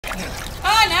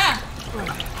Oh, nah.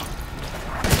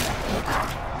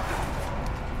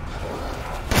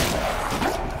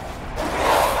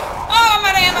 Oh, I'm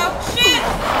out of ammo. Shit.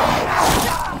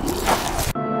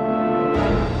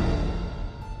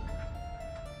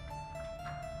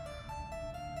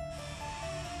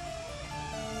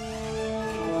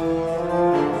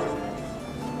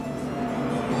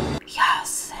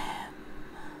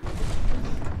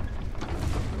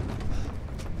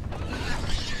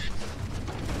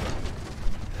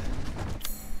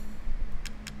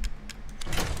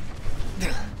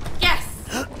 Yes.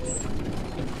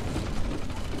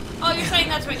 Oh, you're saying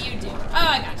that's what you do. Oh,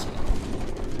 I got you.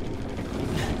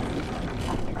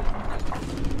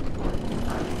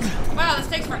 Wow, this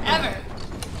takes forever.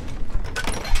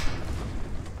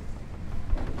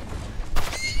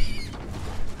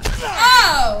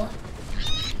 Oh!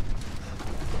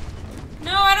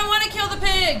 No, I don't want to kill the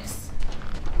pigs.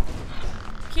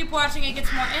 Keep watching, it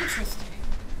gets more interesting.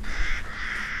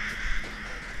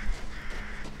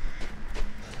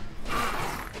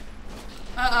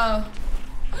 Uh-oh.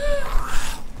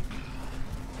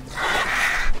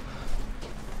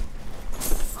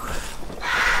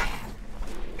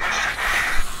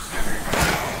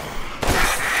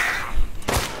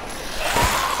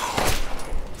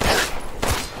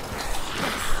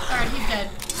 Alright, he's dead.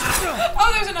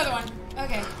 Oh, there's another one.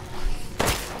 Okay.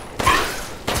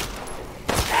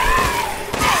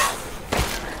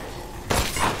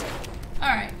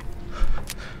 Alright.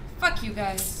 Fuck you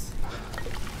guys.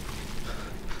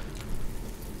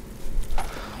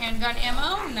 Handgun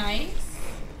ammo, nice.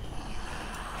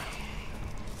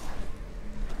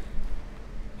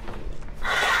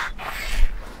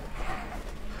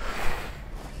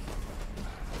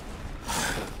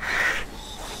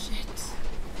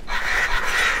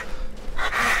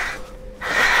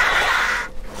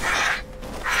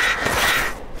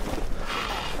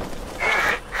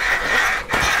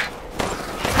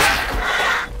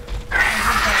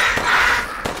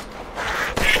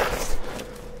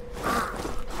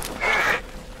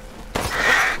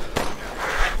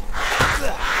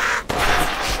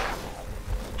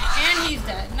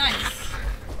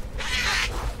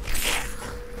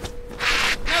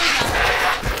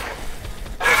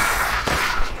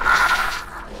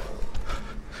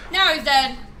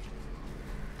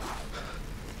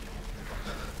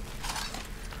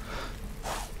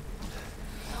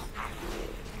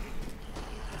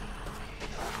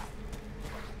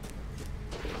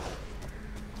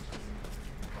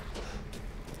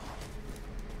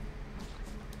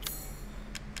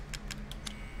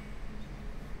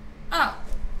 Oh,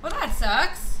 well that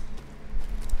sucks.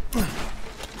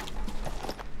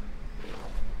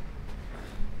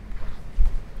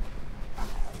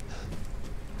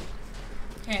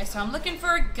 Okay, so I'm looking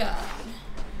for a gun.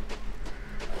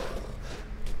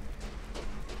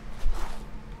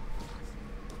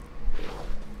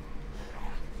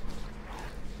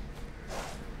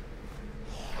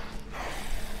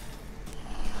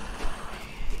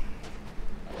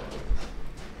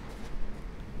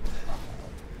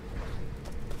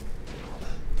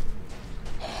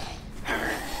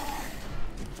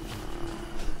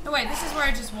 Oh wait, this is where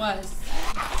I just was.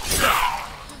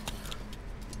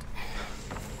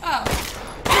 Oh.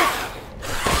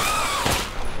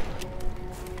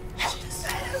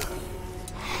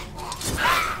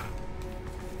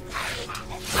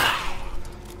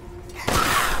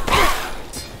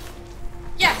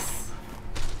 Yes!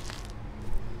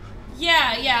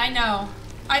 Yeah, I know.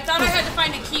 I thought I had to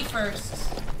find a key first.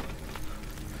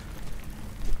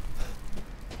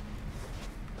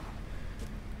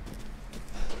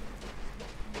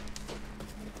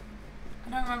 I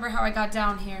don't remember how I got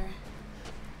down here.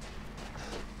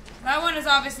 That one is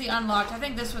obviously unlocked. I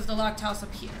think this was the locked house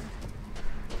up here.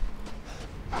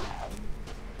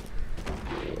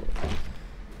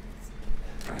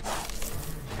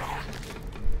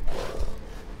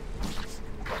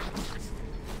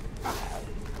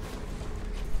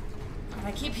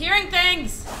 I keep hearing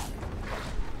things!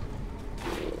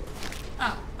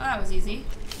 Oh, well, that was easy.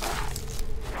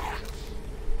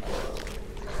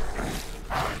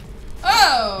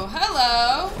 Oh,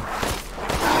 hello!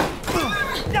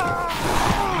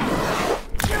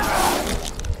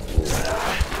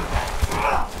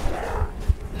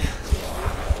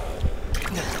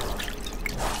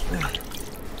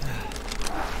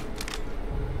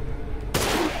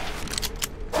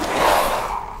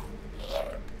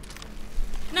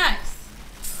 Nice.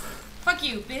 Fuck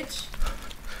you, bitch.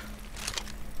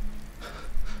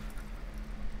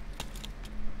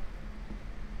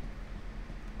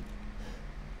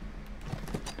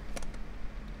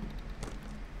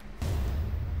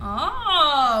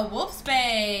 Oh, wolf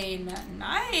spade. fine.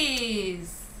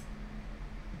 Nice.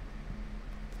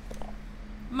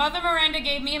 Mother Miranda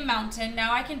gave me a mountain.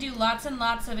 Now I can do lots and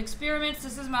lots of experiments.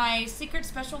 This is my secret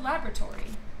special laboratory.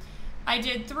 I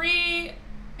did 3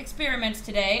 experiments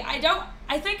today.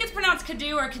 I think it's pronounced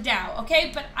Kadu or Kadau,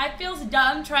 okay? But I feels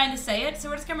dumb trying to say it, so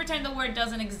we're just gonna pretend the word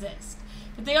doesn't exist.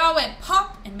 But they all went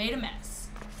pop and made a mess.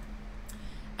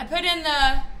 I put in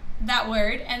that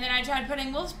word, and then I tried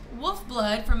putting wolf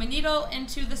blood from a needle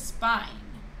into the spine.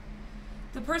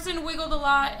 The person wiggled a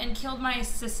lot and killed my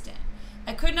assistant.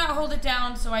 I could not hold it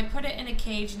down, so I put it in a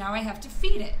cage. Now I have to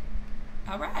feed it.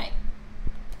 All right.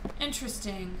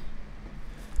 Interesting.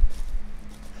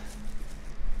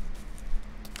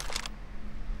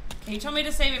 Okay, you told me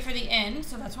to save it for the end,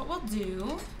 so that's what we'll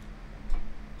do.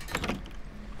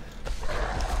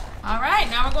 All right,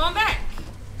 now we're going back.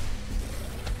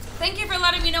 Thank you for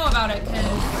letting me know about it, because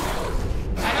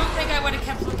I don't think I would have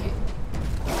kept looking.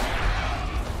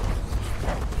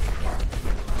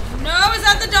 No, is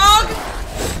that the dog?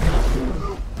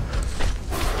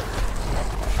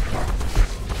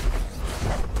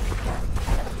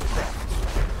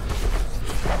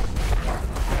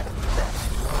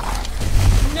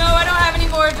 No, I don't have any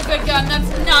more of a good gun. That's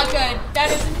not good.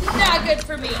 That is not good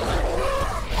for me.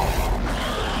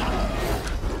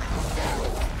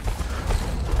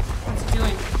 What's it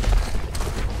doing?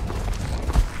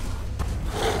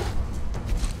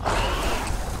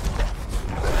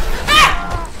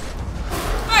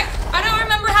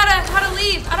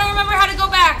 I don't remember how to go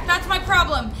back. That's my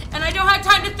problem. And I don't have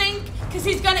time to think because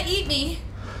he's gonna eat me.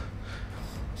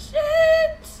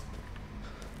 Shit.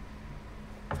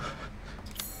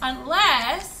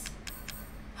 Unless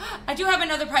I do have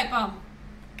another pipe bomb.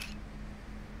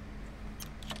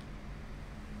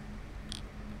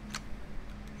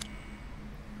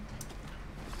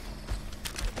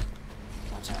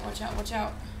 Watch out, watch out, watch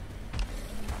out.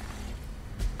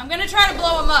 I'm gonna try to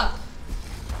blow him up.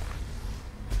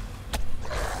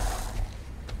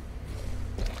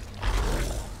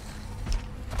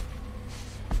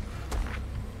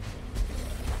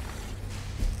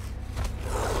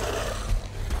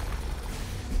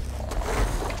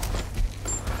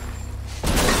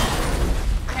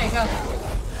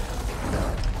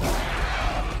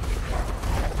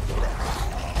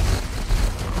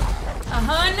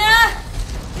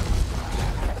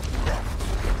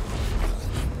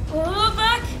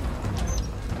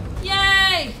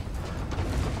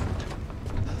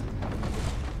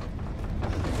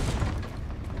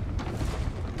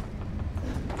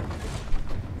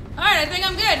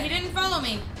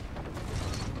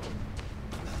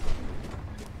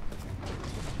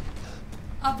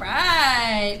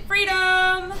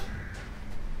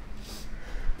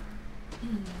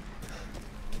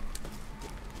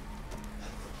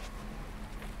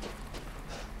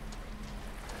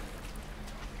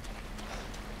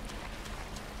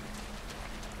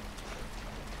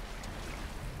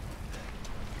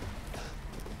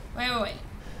 Wait.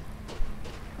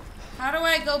 How do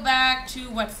I go back to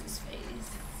what's his face?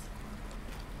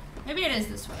 Maybe it is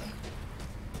this way.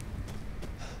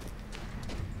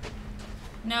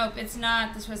 Nope, it's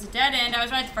not. This was a dead end. I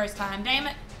was right the first time. Damn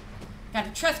it.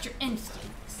 Gotta trust your instincts.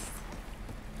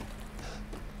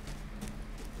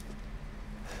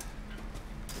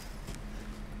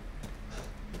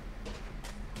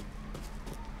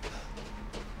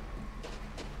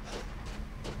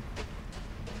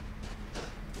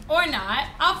 Or not.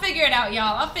 I'll figure it out,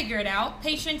 y'all. I'll figure it out.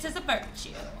 Patience is a virtue.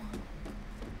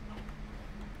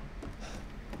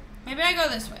 Maybe I go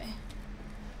this way.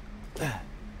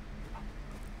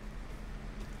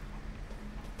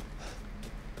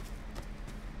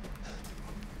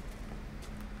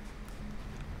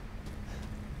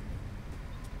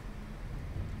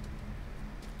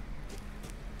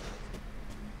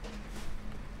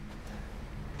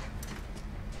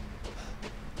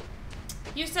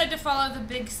 You said to follow the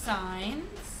big signs.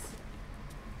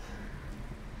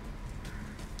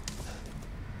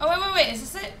 Oh, wait.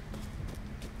 Is this it?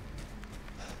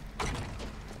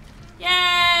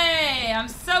 Yay! I'm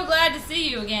so glad to see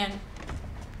you again.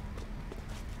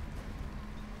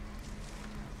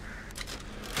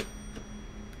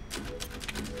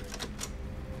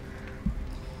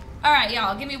 Alright,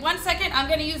 y'all. Give me 1 second. I'm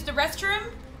going to use the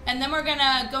restroom, and then we're going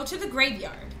to go to the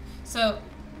graveyard. So,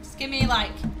 just give me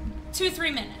like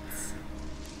 2-3 minutes.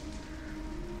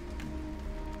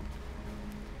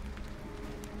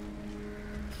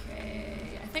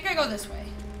 Okay, I think I go this way.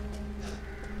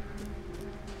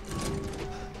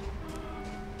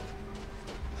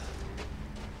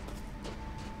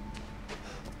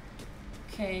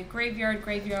 Okay, graveyard.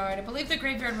 I believe the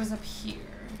graveyard was up here.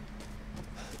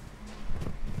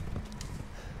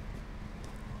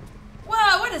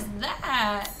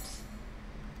 that?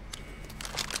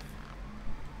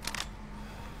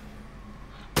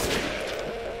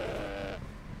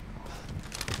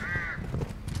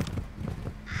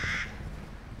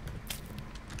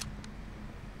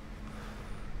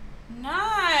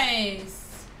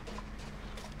 Nice.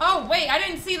 Oh, wait, I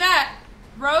didn't see that.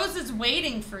 Rose is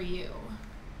waiting for you.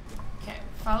 Okay,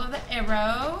 follow the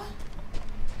arrow.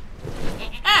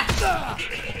 Ah!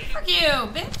 Fuck you,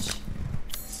 bitch.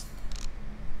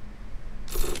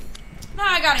 Now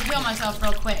I gotta heal myself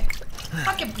real quick.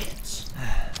 Fucking bitch.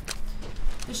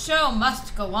 The show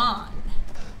must go on.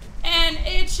 And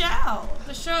it shall.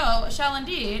 The show shall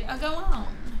indeed go on.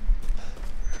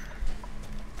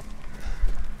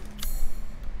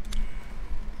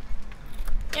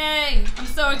 Yay! I'm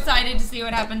so excited to see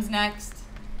what happens next.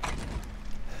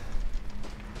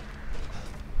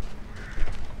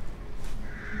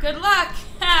 Good luck!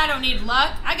 I don't need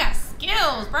luck. I got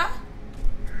skills, bruh.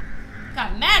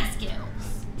 Got mad skills.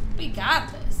 We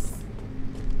got this.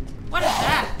 What is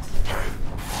that?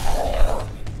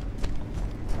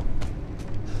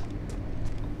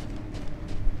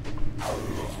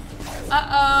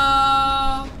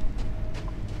 Uh-oh.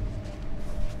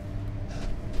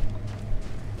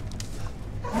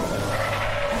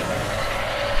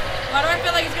 Why do I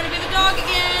feel like it's gonna be the dog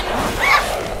again?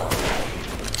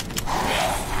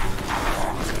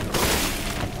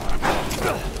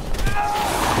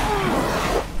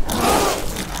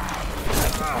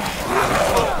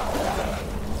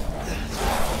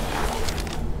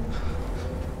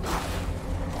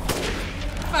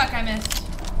 Fuck, I missed.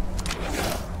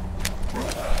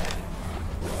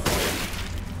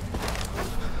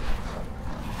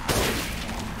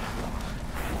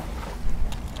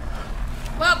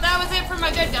 Well, that was it for my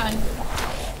good gun.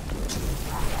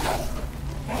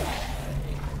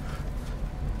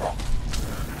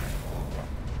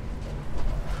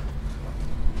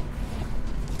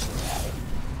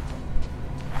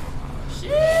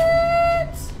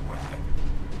 Shit!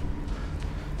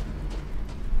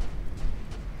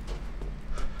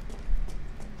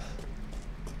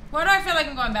 Why do I feel like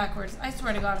I'm going backwards? I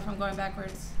swear to God if I'm going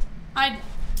backwards.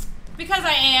 Because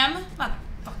I am.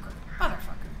 Motherfucker.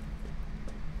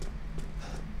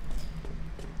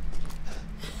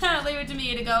 Leave it to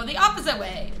me to go the opposite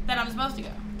way that I'm supposed to go.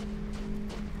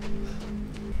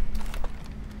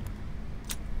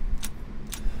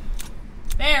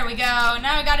 There we go.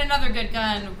 Now I got another good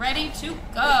gun. Ready to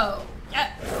go.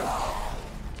 Yeah.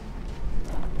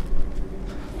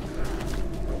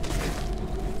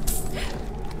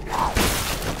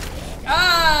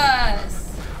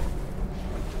 Yes.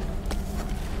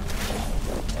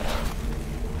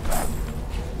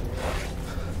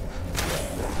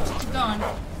 Keep going.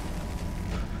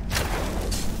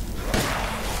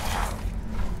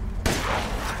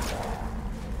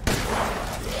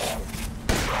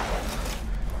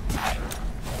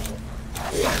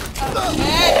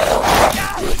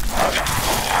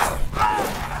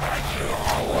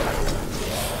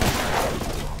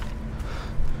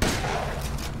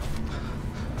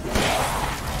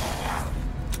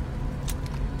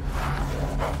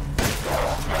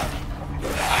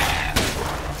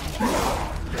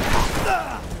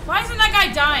 Why isn't that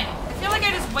guy dying? I feel like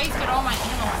I just wasted all my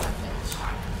ammo on that bitch.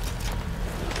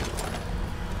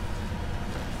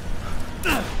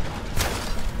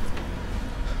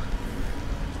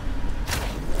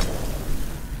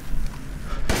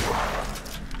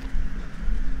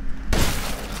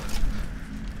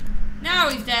 Now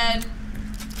he's dead.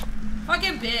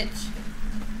 Fucking bitch.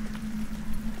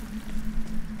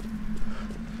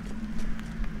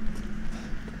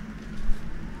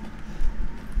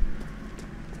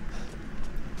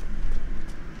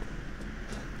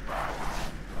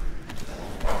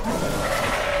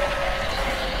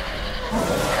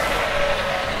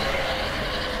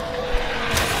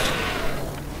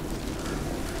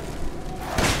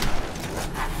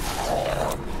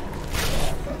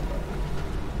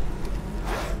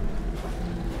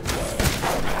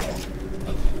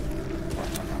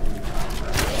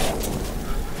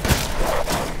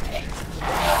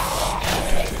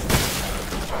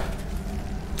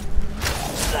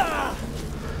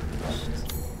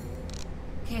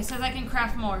 Okay, it says I can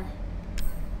craft more.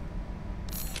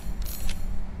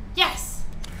 Yes!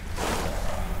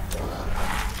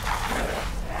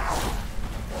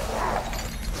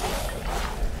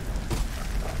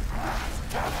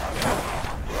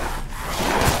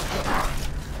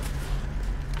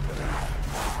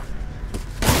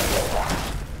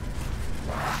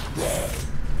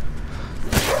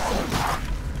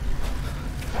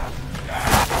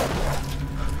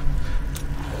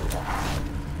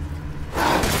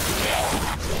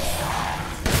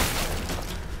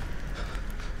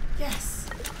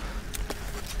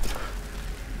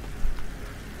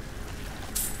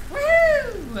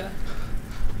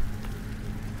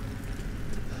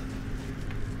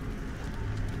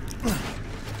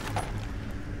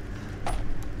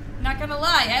 Not gonna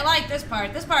lie, I like this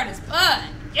part. This part is fun.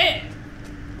 Yeah.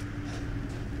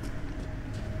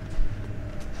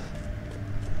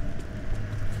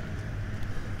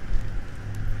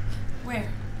 Where?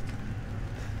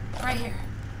 Right here.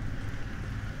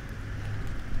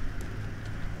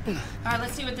 Alright,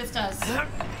 let's see what this does.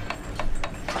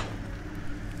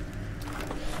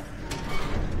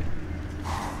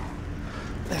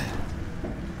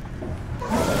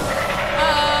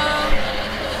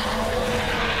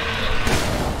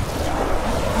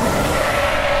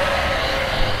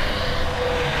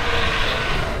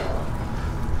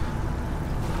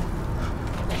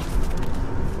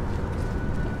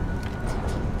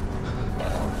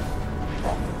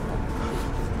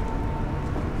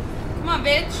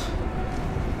 Bitch.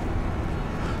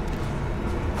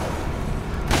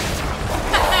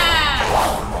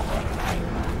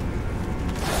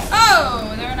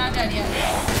 Oh, they're not dead yet.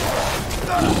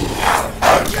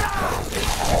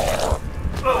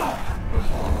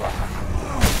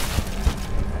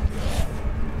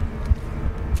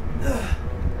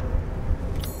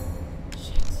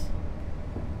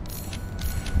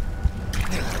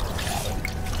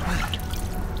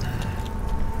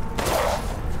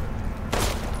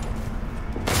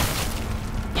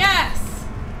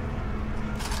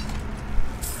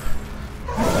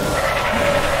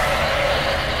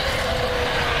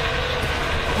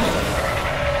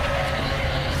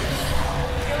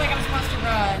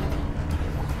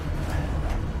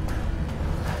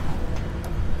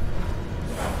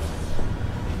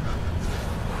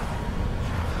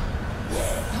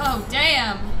 Oh,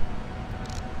 damn.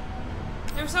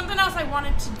 There was something else I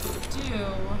wanted to do.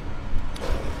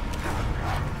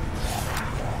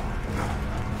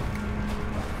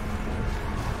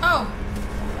 Oh.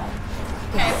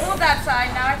 Okay, I pulled that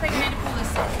side. Now I think I need to pull this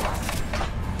side.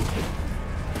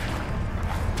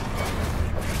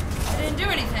 I didn't do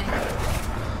anything.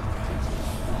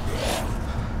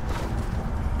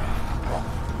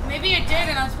 Maybe I did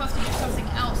and I was supposed to do something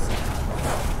else.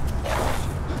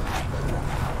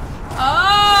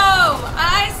 Oh,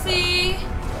 I see.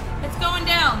 It's going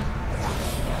down.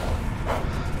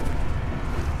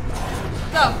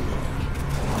 Go.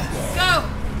 Go.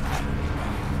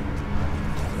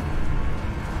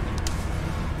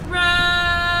 Run.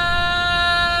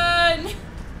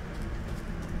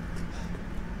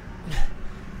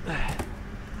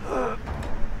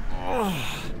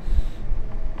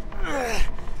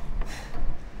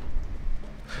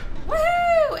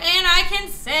 Woohoo! And I can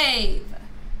save.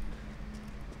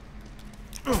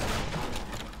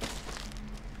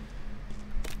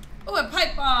 Oh, a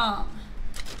pipe bomb.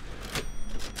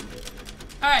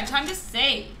 Alright, time to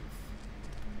save.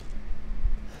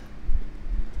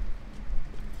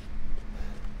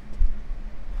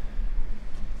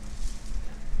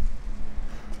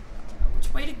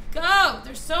 Which way to go?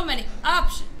 There's so many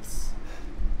options.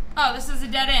 Oh, this is a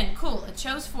dead end. Cool, it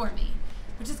chose for me.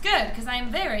 Which is good, because I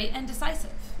am very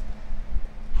indecisive.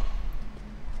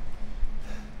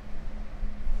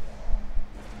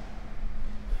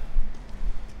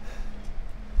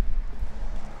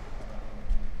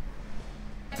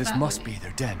 This must be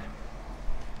their den.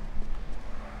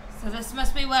 So this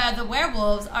must be where the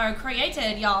werewolves are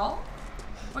created, y'all.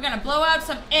 We're gonna blow out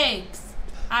some eggs.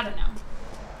 I don't know.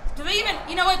 Do they even,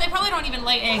 you know what, they probably don't even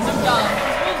lay eggs. I'm dumb.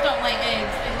 Because wolves don't lay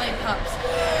eggs, they lay pups.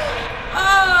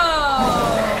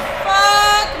 Oh,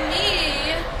 fuck me.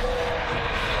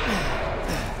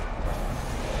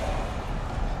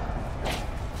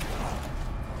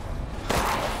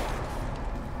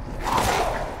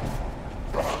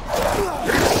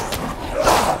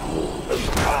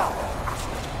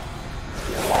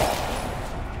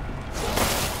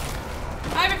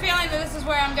 I have a feeling that this is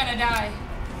where I'm gonna die.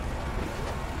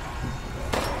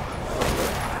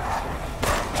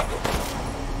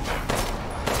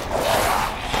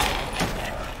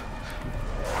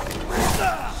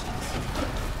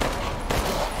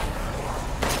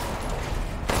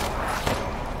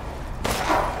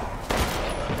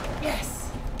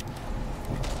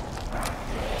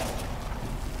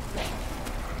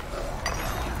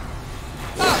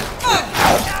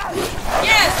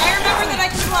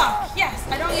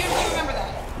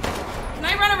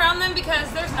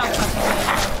 Because there's no fucking way.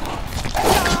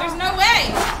 There's no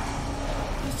way.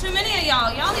 There's too many of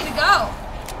y'all. Y'all need to go.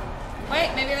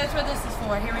 Wait, maybe that's what this is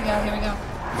for. Here we go. Here we go.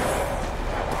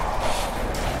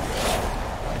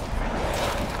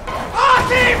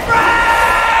 Yes!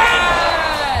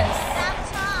 About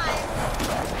time.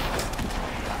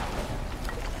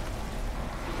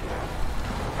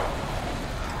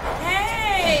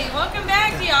 Hey, welcome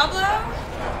back, Diablo.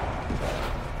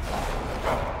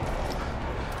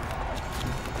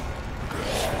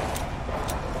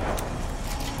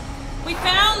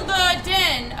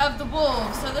 of the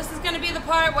wolves, so this is gonna be the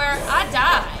part where I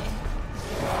die.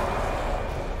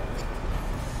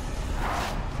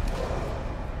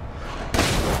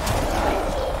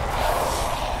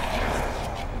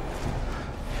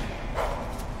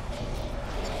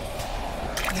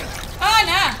 Oh,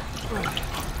 nah.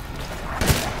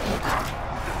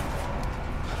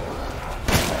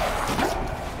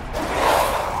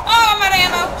 Oh, I'm out of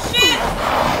ammo. Shit!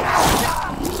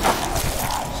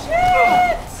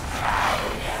 Shit!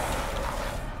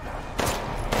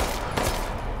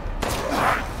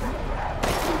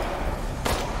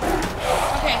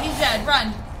 Okay, he's dead.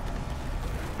 Run.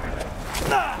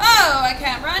 Oh, I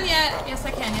can't run yet. Yes,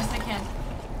 I can. Yes, I can.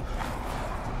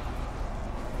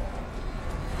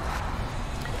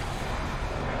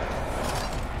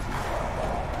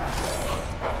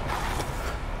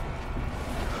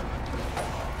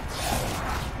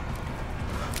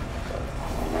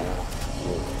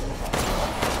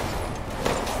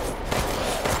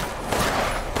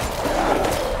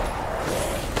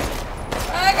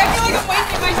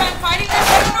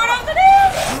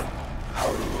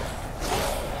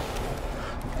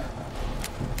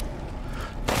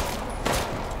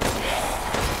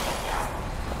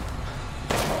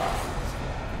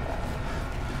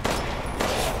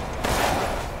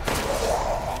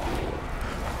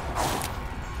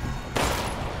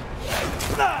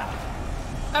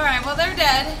 Alright, well, they're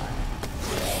dead.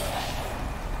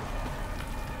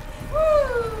 Woo!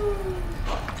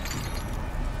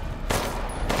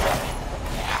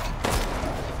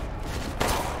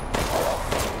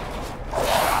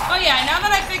 Oh yeah, now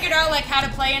that I figured out like how to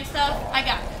play and stuff, I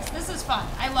got this. This is fun.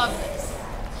 I love this.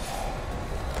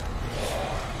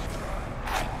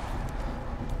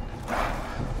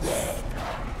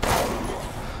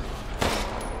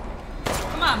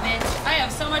 Come on, bitch. I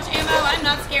have so much ammo, I'm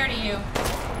not scared of you.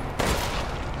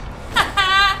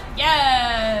 Haha!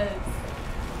 Yes!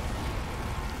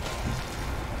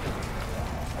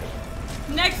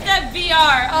 Next up,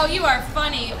 VR. Oh, you are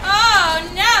funny. Oh,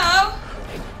 no!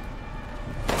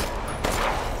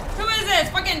 Who is this?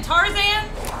 Fucking Tarzan?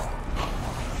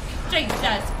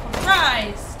 Jesus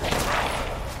Christ.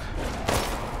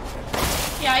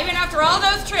 Yeah, even after all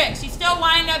those tricks, you still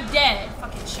wind up dead.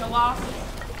 Fucking show off.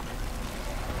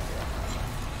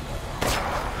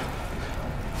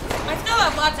 I still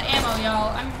have lots of ammo,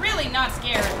 y'all. I'm really not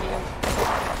scared of you.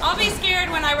 I'll be scared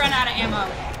when I run out of ammo.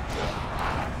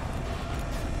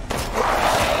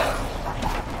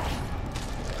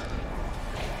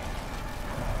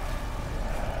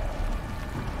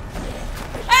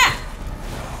 Ah!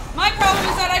 My problem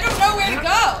is that I don't know where to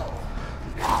go.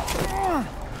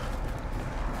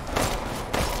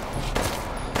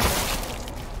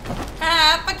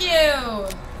 Ah, fuck you.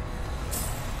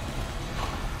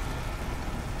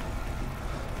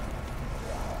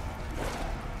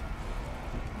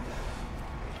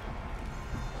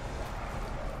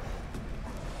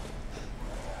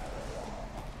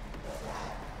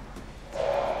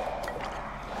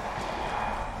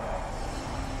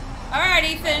 Alright,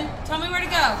 Ethan. Tell me where to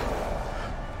go.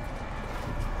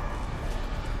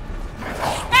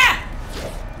 Ah!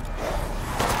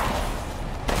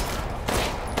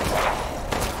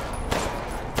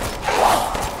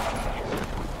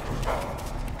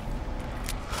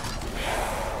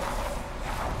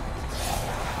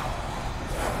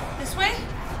 This way?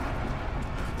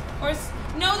 Or is...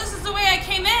 No, this is the way I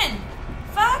came in.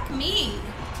 Fuck me.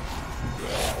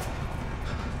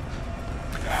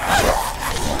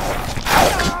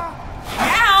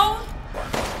 Ow!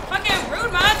 Fucking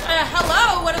rude much.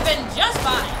 Hello would have been just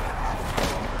fine.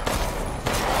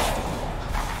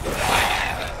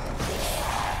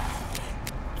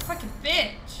 Fucking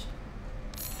bitch.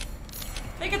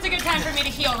 I think it's a good time for me to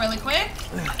heal really quick.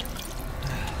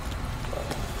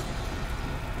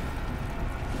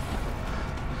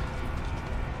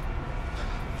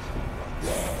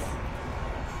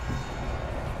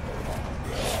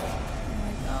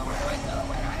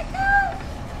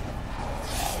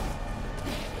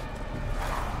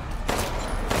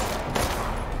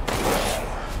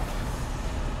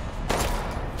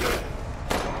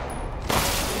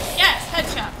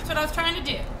 I was trying to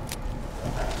do.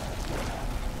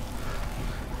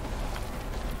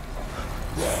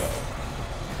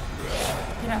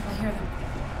 Get up, I hear them.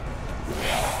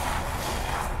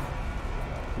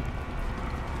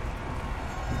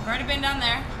 I've already been down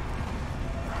there.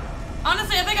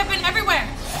 Honestly, I think I've been everywhere.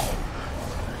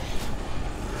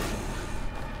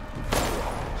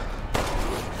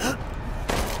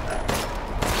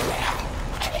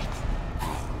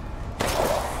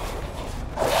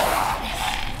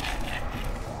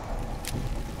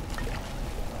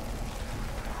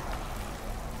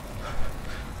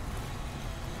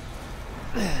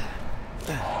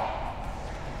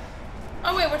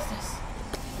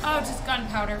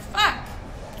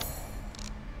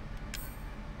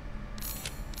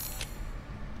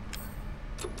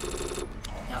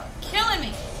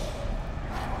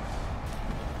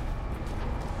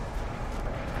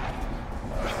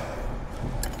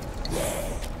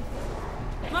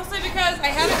 Mostly because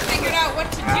I haven't figured out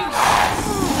what to do.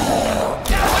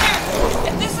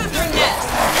 If this is their nest,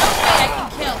 there's no way I can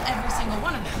kill every single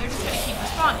one of them. They're just gonna keep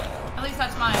respawning. At least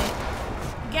that's my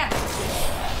guess.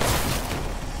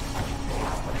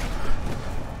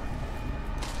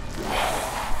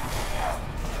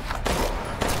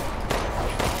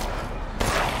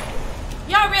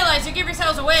 Y'all realize you give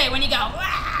yourselves away when you go,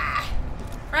 "Wah!"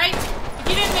 Right? If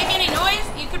you didn't make any noise,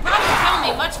 you could probably kill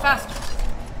me much faster.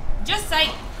 Just saying.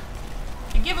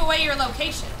 You give away your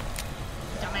location,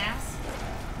 dumbass.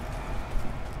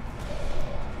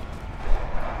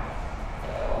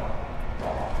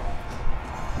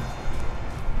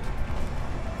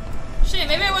 Shit,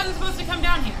 maybe I wasn't supposed to come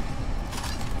down here.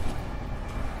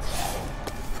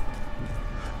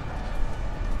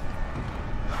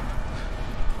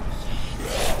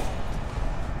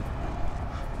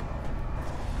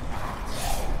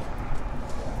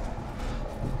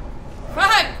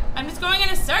 Fuck! I'm just going in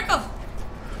a circle.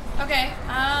 Okay,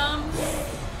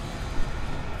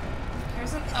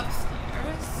 here's an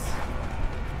upstairs.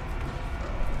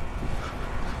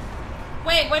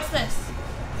 Wait, what's this?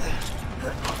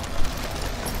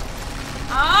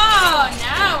 Oh,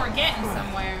 now we're getting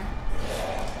somewhere.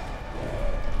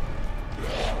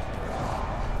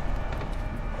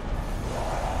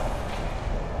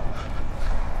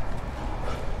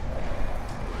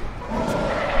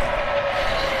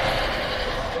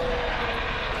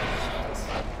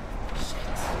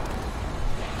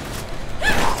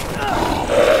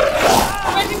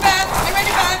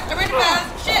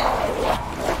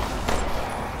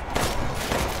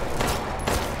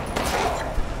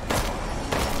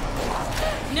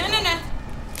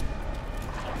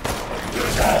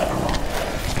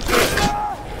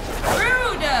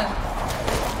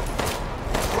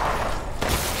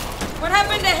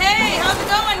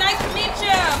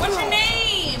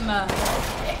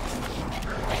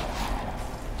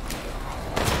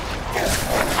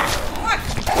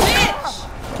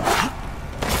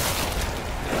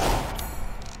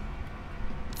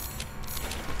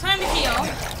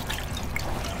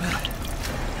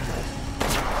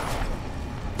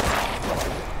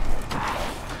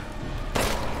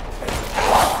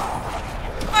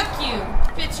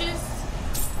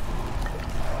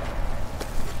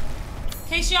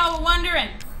 Y'all were wondering,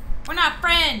 we're not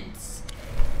friends.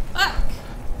 Fuck.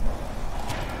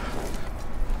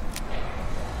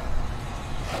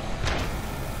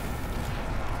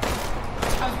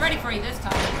 I was ready for you this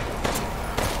time.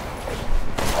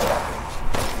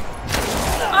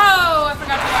 Oh, I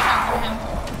forgot to watch out for him.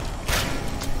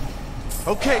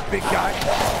 Okay, big guy.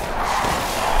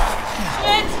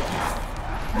 Shit.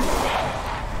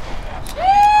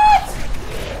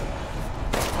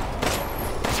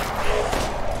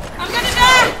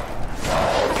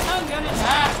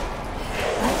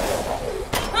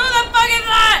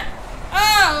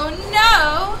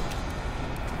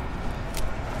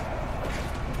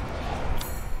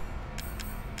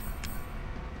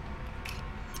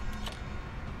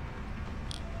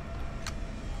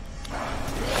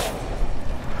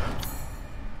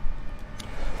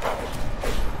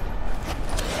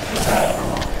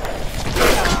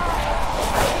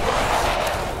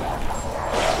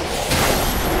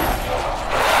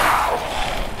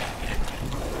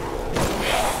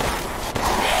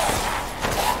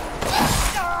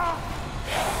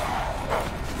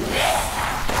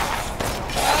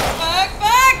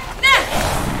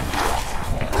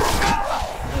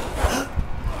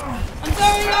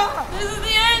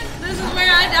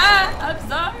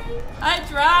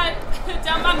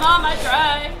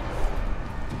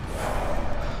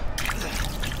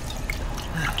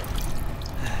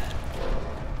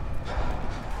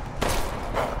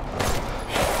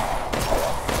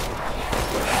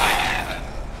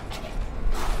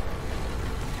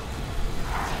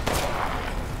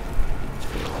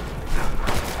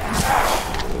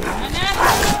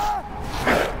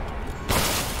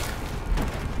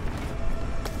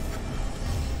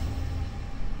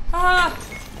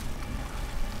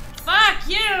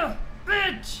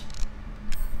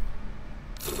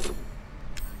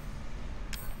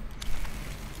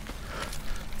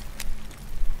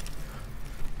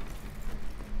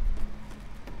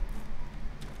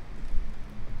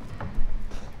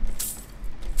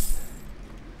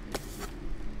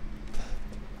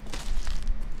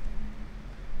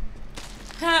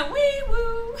 Wee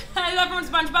woo! I love from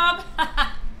SpongeBob.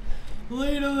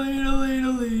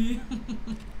 Lee.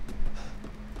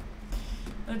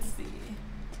 Let's see.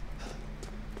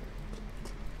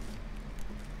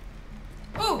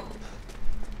 Ooh!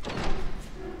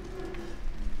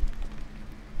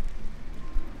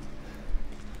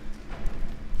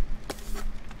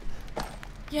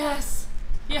 Yes.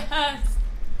 Yes.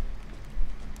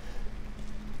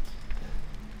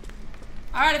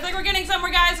 Alright, I think we're getting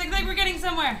somewhere, guys. I think we're getting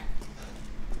somewhere.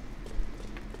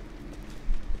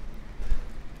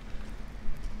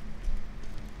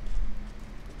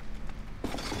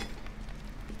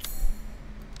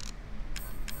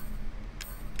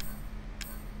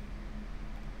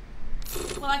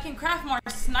 Well, I can craft more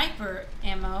sniper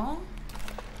ammo.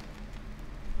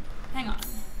 Hang on.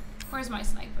 Where's my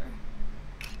sniper?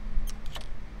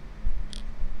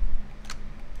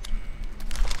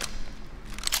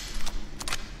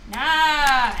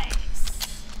 Nice!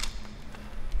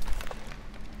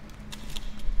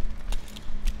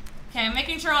 Okay, I'm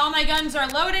making sure all my guns are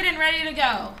loaded and ready to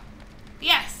go.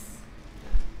 Yes!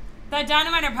 That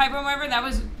dynamite or pipe or whatever, that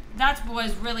was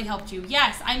really helped you.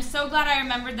 Yes, I'm so glad I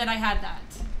remembered that I had that.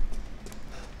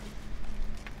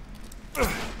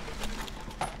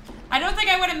 I don't think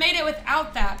I would have made it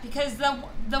without that, because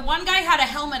the one guy had a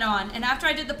helmet on, and after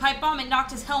I did the pipe bomb, it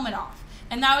knocked his helmet off.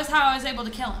 And that was how I was able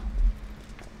to kill him.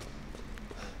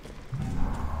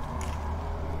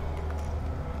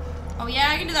 Oh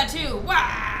yeah, I can do that too.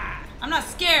 Wah! I'm not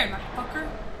scared, motherfucker.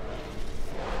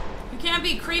 You can't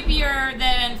be creepier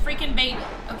than freaking baby,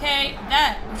 okay?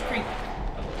 That was creepy.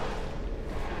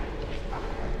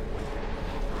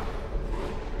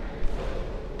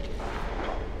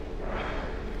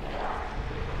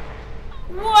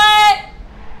 What?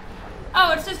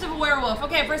 Oh, it's just a werewolf.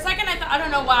 Okay, for a second I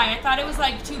don't know why. I thought it was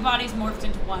like two bodies morphed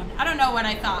into one. I don't know what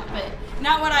I thought, but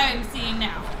not what I am seeing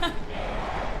now.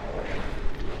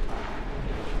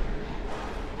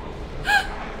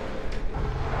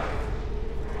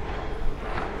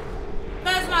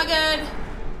 That's not good.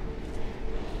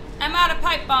 I'm out of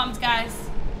pipe bombs, guys.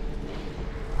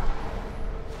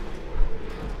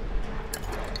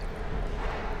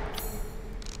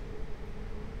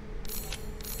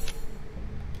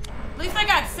 At least I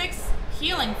got 6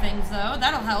 healing things, though.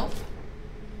 That'll help.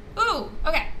 Ooh,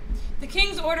 okay. The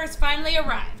king's orders finally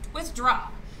arrived. Withdraw.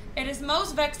 It is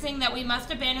most vexing that we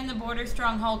must abandon the border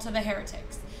stronghold to the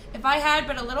heretics. If I had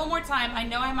but a little more time, I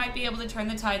know I might be able to turn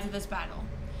the tides of this battle.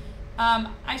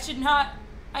 I should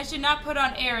not put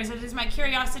on airs. It is my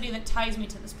curiosity that ties me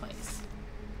to this place.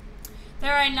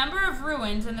 There are a number of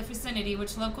ruins in the vicinity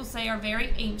which locals say are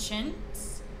very ancient.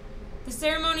 The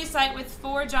ceremony site with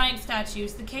 4 giant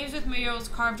statues, the caves with murals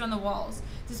carved on the walls,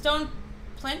 the stone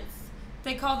plinths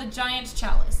they call the giant's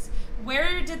chalice.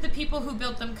 Where did the people who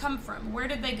built them come from? Where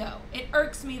did they go? It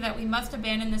irks me that we must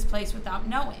abandon this place without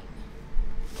knowing.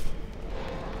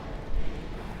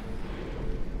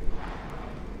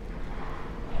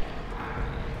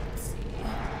 Let's see.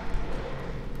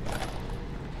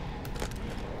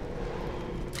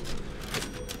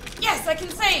 Yes, I can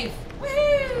save!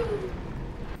 Woohoo!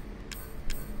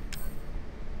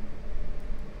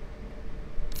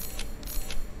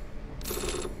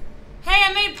 Hey,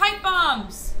 I made pipe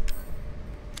bombs!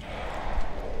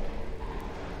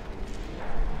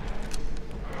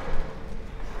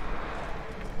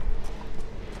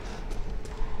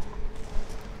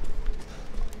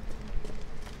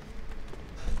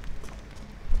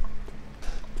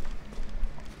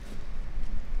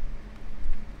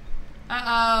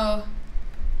 Uh-oh.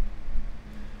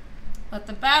 Let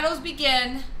the battles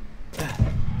begin.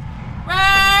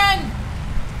 Run!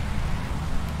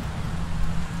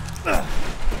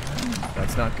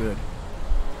 That's not good.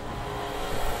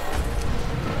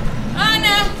 Oh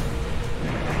no!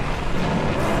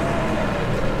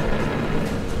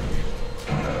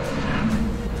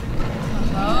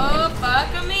 Oh,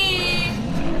 fuck me!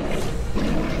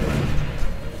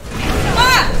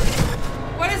 Ah!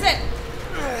 What is it?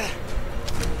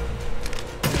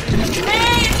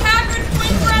 Hey, it's Hagrid's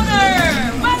twin brother!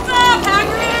 What's up,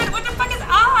 Hagrid? What the fuck is up?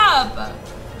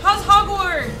 How's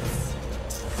Hogwarts?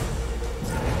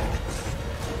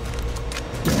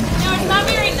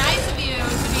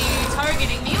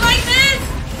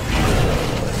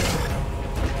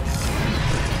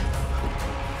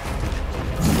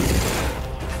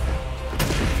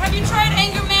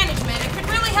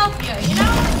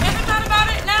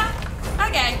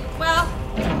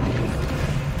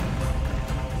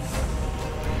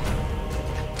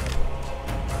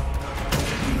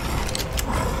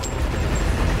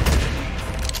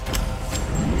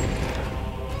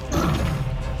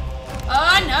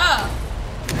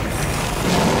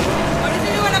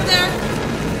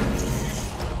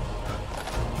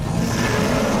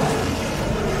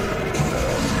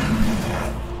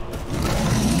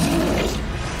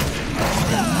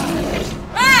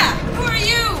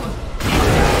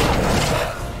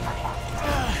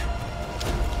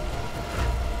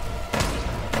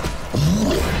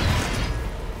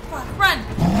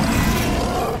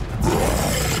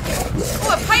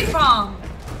 pipe bomb.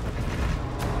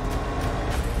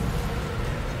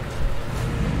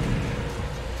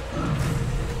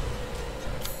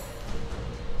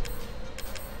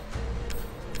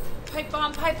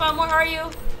 Pipe bomb, where are you?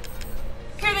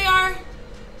 Here they are.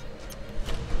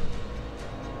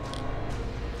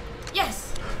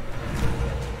 Yes.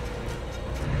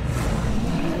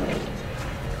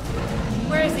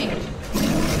 Where is he?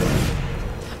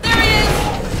 There he is.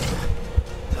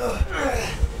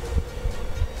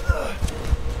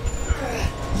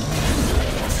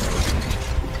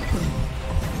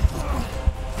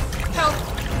 Help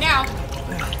now.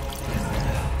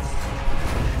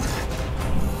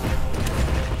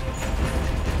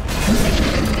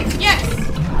 Yes!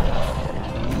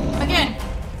 Again.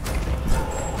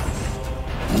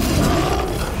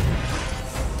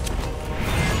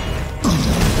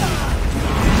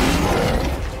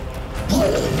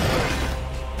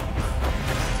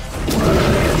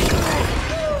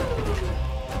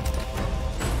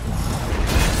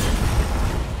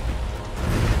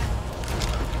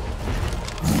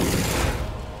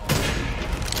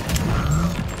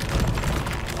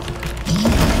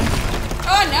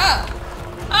 Oh no!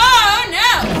 Oh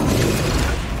no!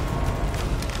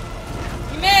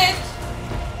 You missed!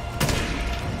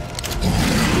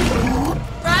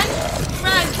 Run!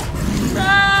 Run!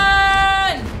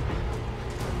 Run!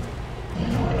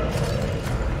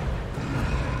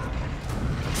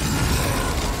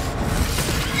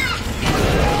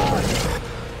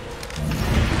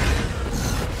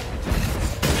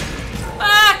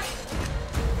 Fuck!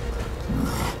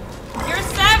 You're a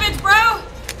savage, bro!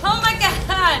 Oh my god!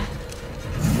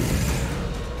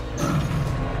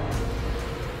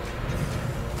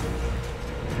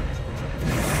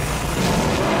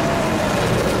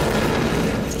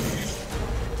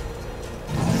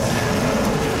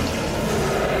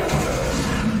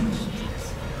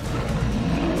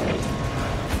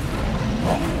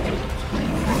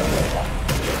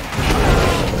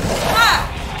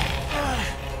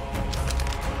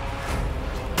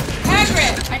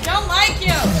 Hagrid, I don't like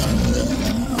you!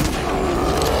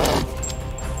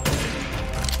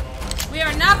 We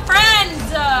are not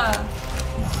friends!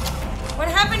 What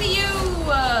happened to you?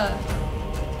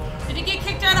 Did you get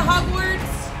kicked out of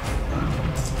Hogwarts?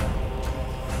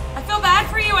 I feel bad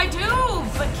for you, I do,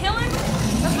 but killing?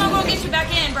 That's not gonna get you back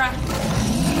in, bruh.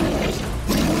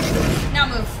 Now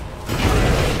move.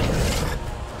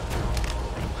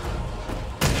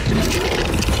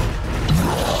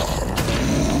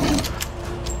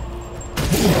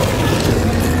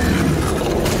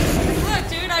 Look,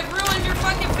 dude, I've ruined your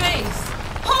fucking face.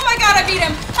 Oh my god, I beat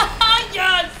him!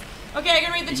 Yes! Okay, I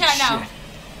can read the chat now.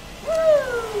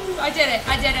 Woo! I did it,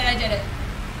 I did it, I did it.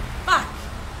 Fuck.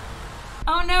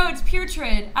 Oh no, it's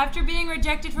putrid. After being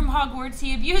rejected from Hogwarts,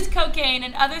 he abused cocaine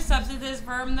and other substances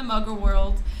from the Muggle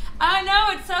world. I know,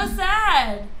 it's so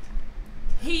sad.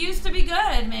 He used to be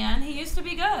good, man. He used to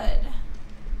be good.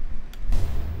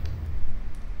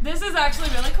 This is actually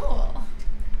really cool.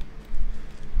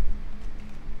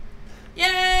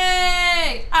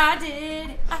 Yay! I did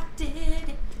it, I did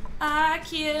it. I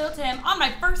killed him on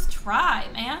my first try,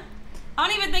 man. I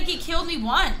don't even think he killed me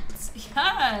once.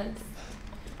 Yes.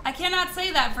 I cannot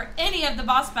say that for any of the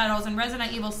boss battles in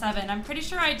Resident Evil 7. I'm pretty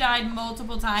sure I died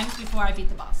multiple times before I beat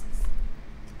the bosses.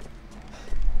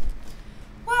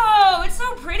 Whoa, it's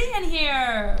so pretty in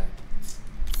here.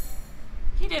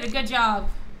 He did a good job.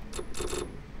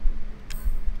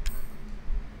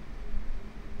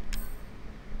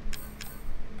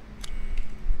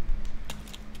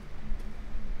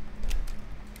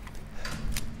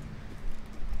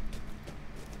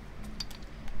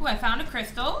 Ooh, I found a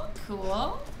crystal.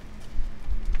 Cool.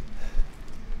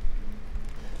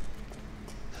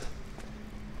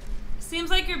 Seems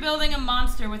like you're building a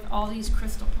monster with all these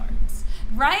crystal parts.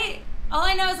 Right? All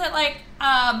I know is that, like,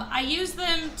 I use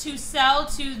them to sell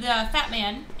to the fat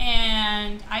man,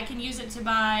 and I can use it to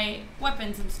buy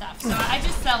weapons and stuff. So I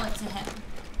just sell it to him.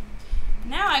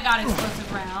 Now I got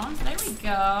explosive rounds. There we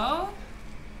go.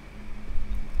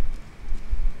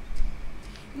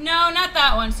 No, not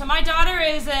that one. So my daughter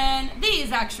is in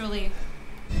these, actually.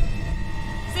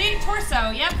 See?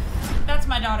 Torso. Yep. That's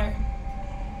my daughter.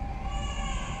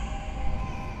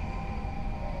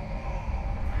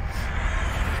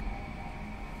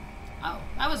 Oh,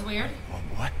 that was weird.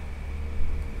 What?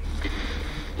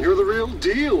 You're the real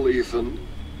deal, Ethan.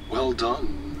 Well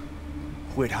done.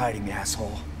 Quit hiding,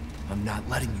 asshole. I'm not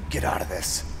letting you get out of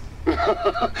this.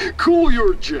 Cool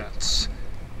your jets.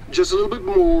 Just a little bit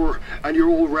more, and you're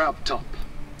all wrapped up.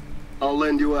 I'll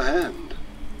lend you a hand.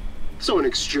 So in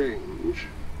exchange...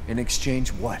 In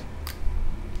exchange what?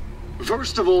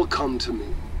 First of all, come to me.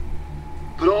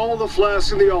 Put all the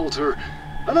flasks in the altar,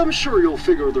 and I'm sure you'll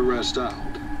figure the rest out.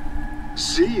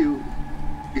 See you,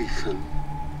 Ethan.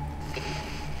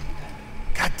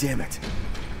 God damn it.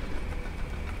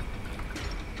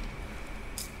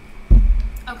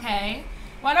 Okay.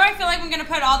 Why do I feel like I'm gonna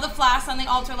put all the flasks on the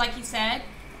altar like he said,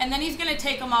 and then he's gonna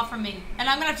take them off from me, and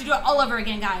I'm gonna have to do it all over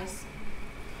again, guys?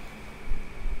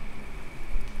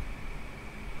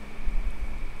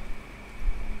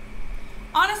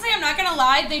 Honestly, I'm not gonna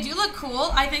lie, they do look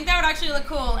cool. I think that would actually look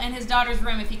cool in his daughter's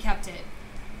room if he kept it.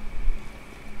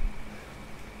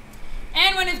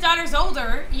 And when his daughter's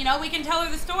older, you know, we can tell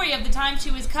her the story of the time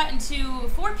she was cut into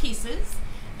 4 pieces,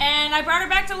 and I brought her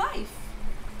back to life.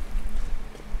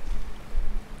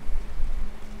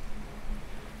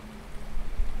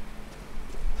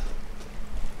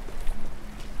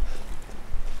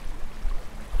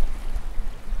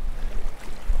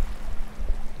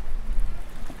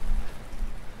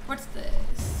 What's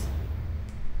this?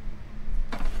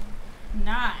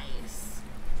 Nice.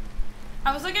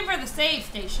 I was looking for the save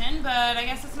station, but I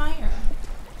guess it's not here.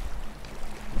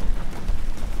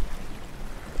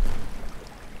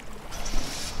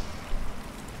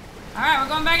 Alright, we're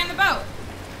going back in the boat.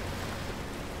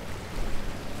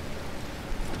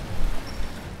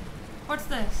 What's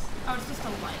this? Oh, it's just a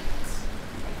light.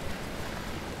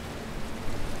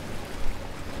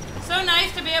 So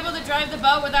nice to be able to drive the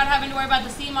boat without having to worry about the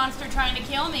sea monster trying to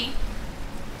kill me.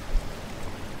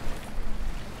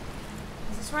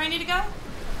 Is this where I need to go?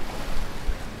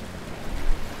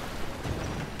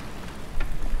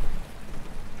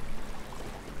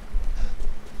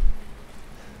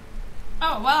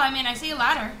 Oh, well, I mean, I see a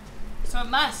ladder, so it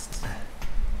must.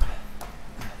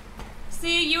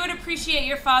 See, you would appreciate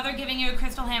your father giving you a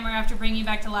crystal hammer after bringing you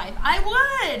back to life. I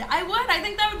would! I would! I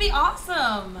think that would be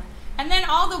awesome! And then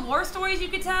all the war stories you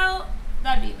could tell,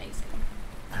 that'd be amazing.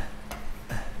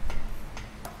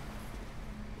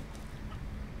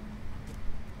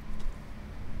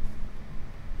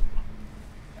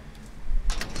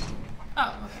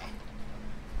 Oh, okay.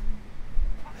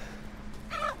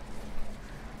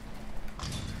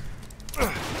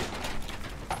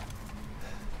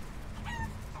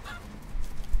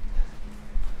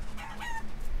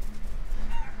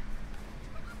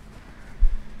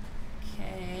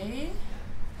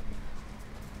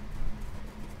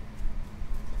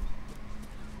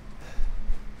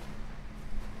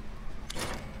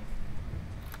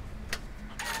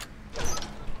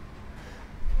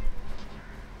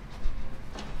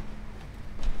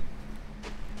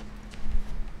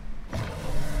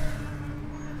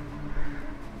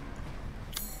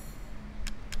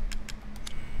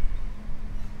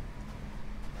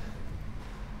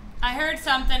 I heard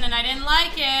something and I didn't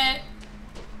like it.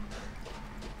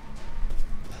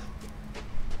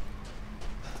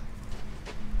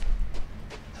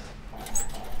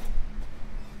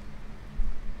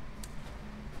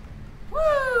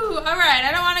 Woo! Alright,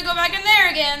 I don't want to go back in there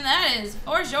again. That is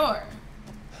for sure.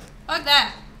 Fuck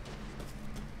that.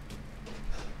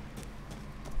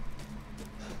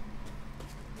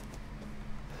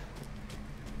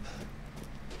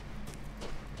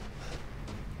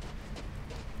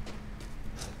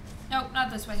 Nope,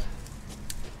 not this way.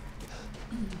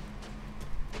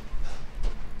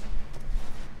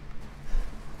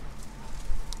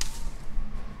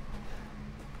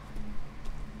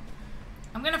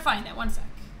 I'm gonna find it, one sec.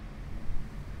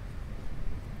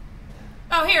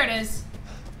 Oh, here it is.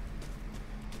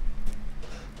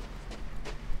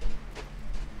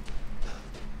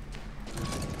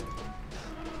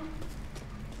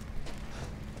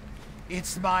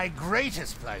 It's my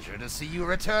greatest pleasure to see you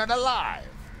return alive.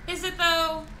 Is it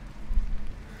though?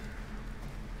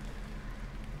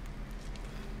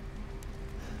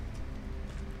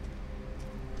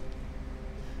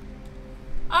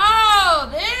 Oh,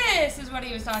 this is what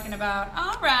he was talking about.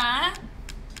 All right.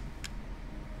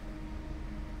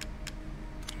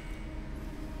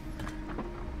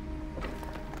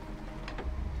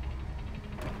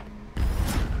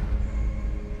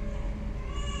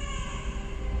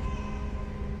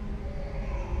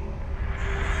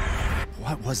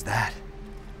 What was that?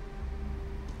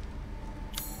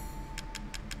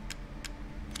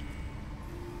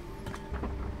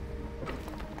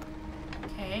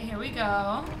 Okay, here we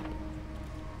go.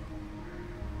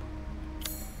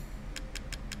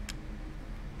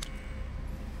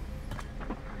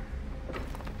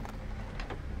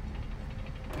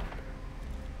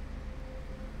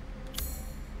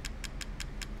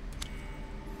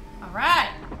 All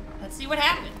right, let's see what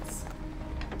happens.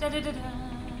 Da da da da.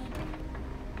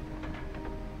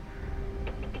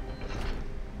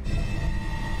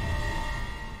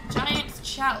 Giant's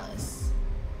chalice.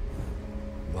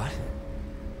 What?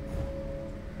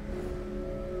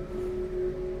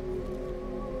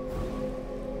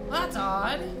 that's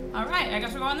odd. Alright, I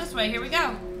guess we're going this way. Here we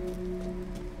go.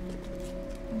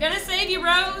 I'm gonna save you,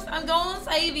 Rose. I'm gonna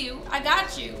save you. I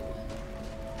got you.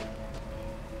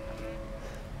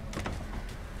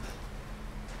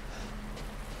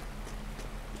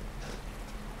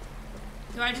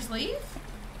 Do I just leave?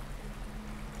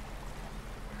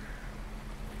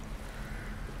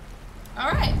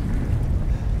 Alright.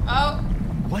 Oh.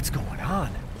 What's going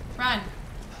on? Run.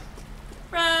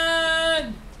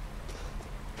 Run!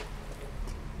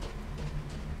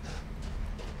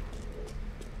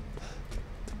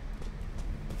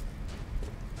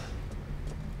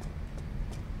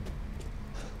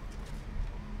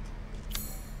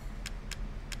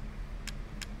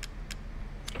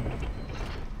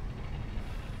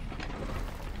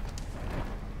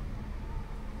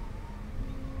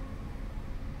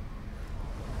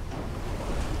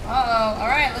 Uh-oh.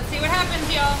 Alright, let's see what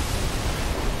happens, y'all.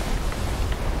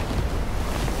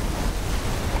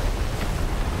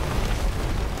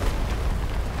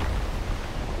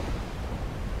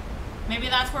 Maybe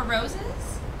that's where Rose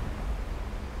is?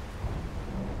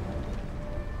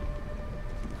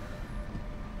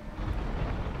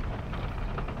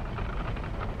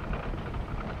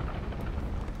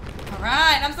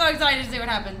 Alright, I'm so excited to see what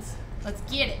happens. Let's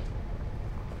get it.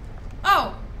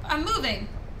 Oh, I'm moving.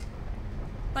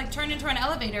 Like turned into an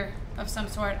elevator of some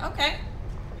sort. Okay.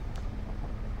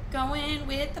 Going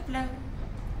with the flow.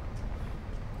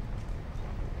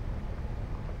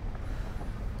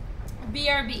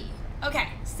 BRB. Okay,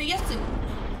 see you soon.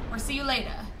 Or see you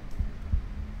later.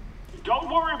 Don't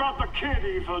worry about the kid,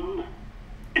 Ethan.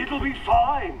 It'll be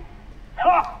fine.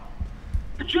 Ha!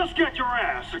 Just get your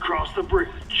ass across the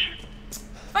bridge.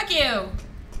 Fuck you.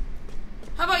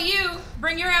 How about you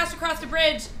bring your ass across the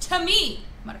bridge to me,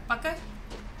 motherfucker?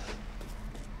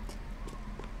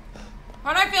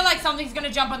 Why do I feel like something's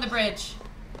gonna jump on the bridge?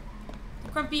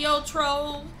 Grumpy old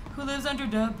troll who lives under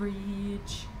the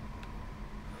bridge.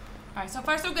 Alright, so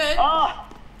far so good. Ah!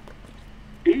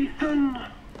 Ethan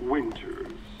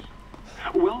Winters.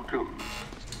 Welcome.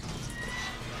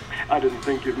 I didn't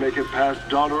think you'd make it past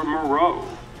Daughter Moreau,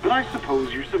 but I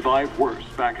suppose you survived worse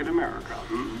back in America,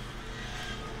 hmm?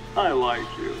 I like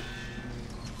you.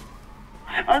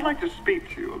 I'd like to speak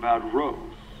to you about Rose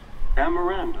and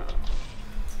Miranda.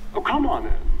 Oh, come on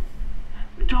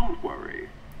in. Don't worry.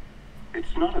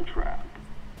 It's not a trap.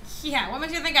 Yeah, what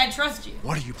makes you think I'd trust you?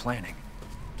 What are you planning?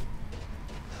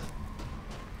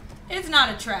 It's not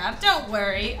a trap. Don't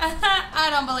worry. I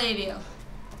don't believe you.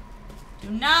 Do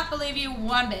not believe you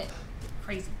one bit.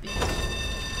 Crazy bitch.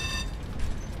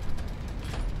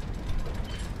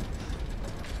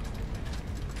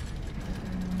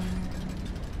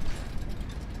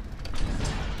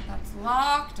 That's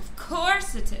locked. Of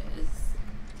course it is.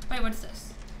 Wait, what's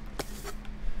this?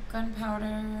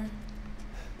 Gunpowder.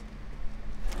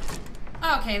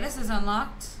 Okay, this is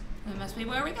unlocked. That must be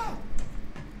where we go.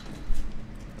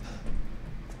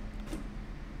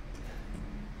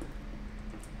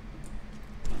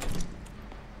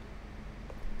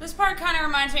 This part kind of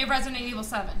reminds me of Resident Evil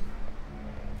 7.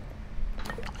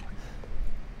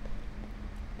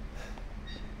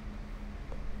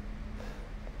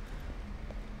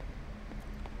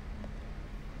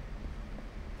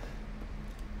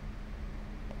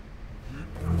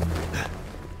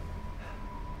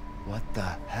 What the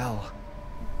hell?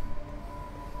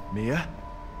 Mia?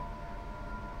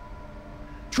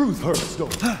 Truth hurts,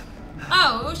 don't it?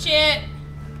 Oh, shit.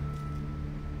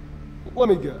 Let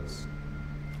me guess.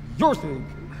 You're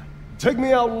thinking, take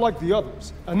me out like the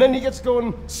others, and then he gets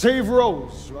going, save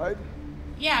Rose, right?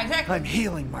 Yeah, exactly. I'm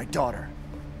healing my daughter.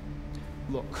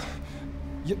 Look,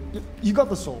 you got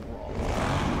this all wrong.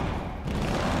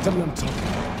 Tell me what I'm talking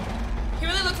about. He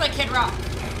really looks like Kid Rock.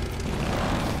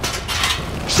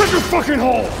 Shut your fucking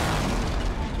hole!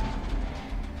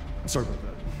 I'm sorry about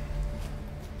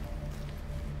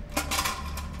that.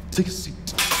 Take a seat.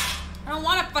 I don't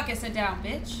want to fucking sit down,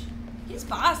 bitch. He's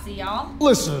bossy, y'all.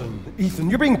 Listen, Ethan,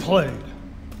 you're being played.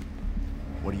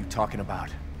 What are you talking about?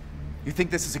 You think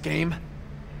this is a game?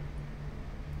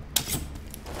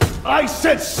 I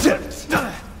said sit!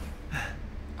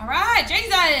 Alright,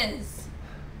 Jesus!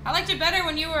 I liked you better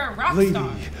when you were a rock Lady, star.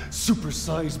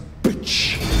 supersized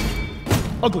bitch.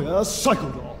 Ugly ass psycho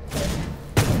doll.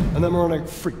 And that moronic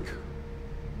freak.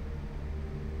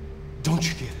 Don't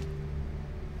you get it?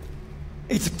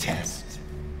 It's a test.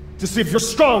 To see if you're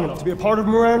strong enough to be a part of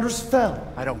Miranda's family.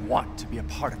 I don't want to be a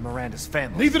part of Miranda's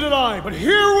family. Neither did I, but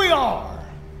here we are.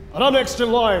 And I'm next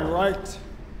in line, right?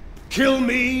 Kill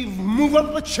me, move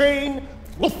up the chain.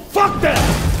 Well, fuck that!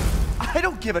 I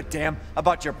don't give a damn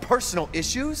about your personal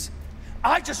issues.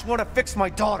 I just want to fix my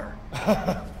daughter.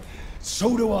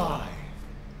 So do I.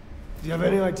 Do you have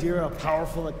any idea how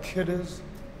powerful that kid is?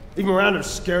 Even Miranda's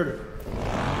scared of her.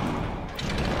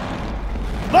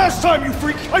 Last time, you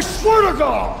freak! I swear to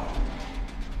God!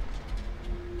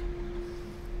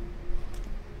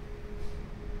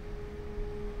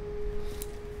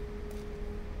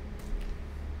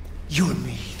 You and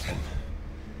me, Ethan.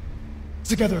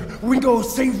 Together, we can go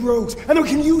save Rose, and then we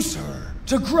can use her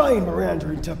to grind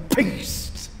Miranda into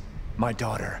paste. My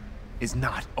daughter is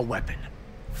not a weapon.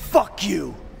 Fuck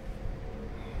you!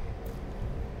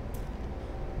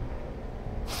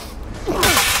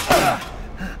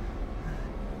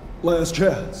 Last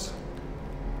chance.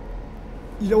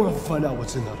 You don't have to find out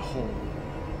what's in that hole.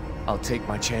 I'll take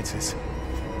my chances.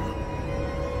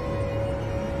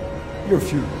 You're a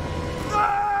few.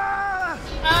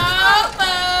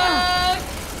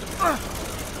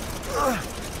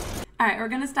 Alright, we're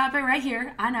gonna stop it right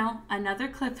here. I know, another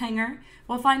cliffhanger.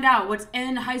 We'll find out what's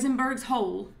in Heisenberg's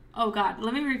hole. Oh god,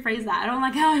 let me rephrase that. I don't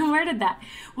like how I worded that.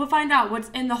 We'll find out what's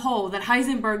in the hole that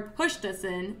Heisenberg pushed us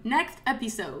in next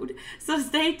episode. So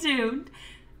stay tuned.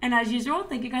 And as usual,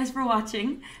 thank you guys for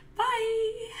watching. Bye!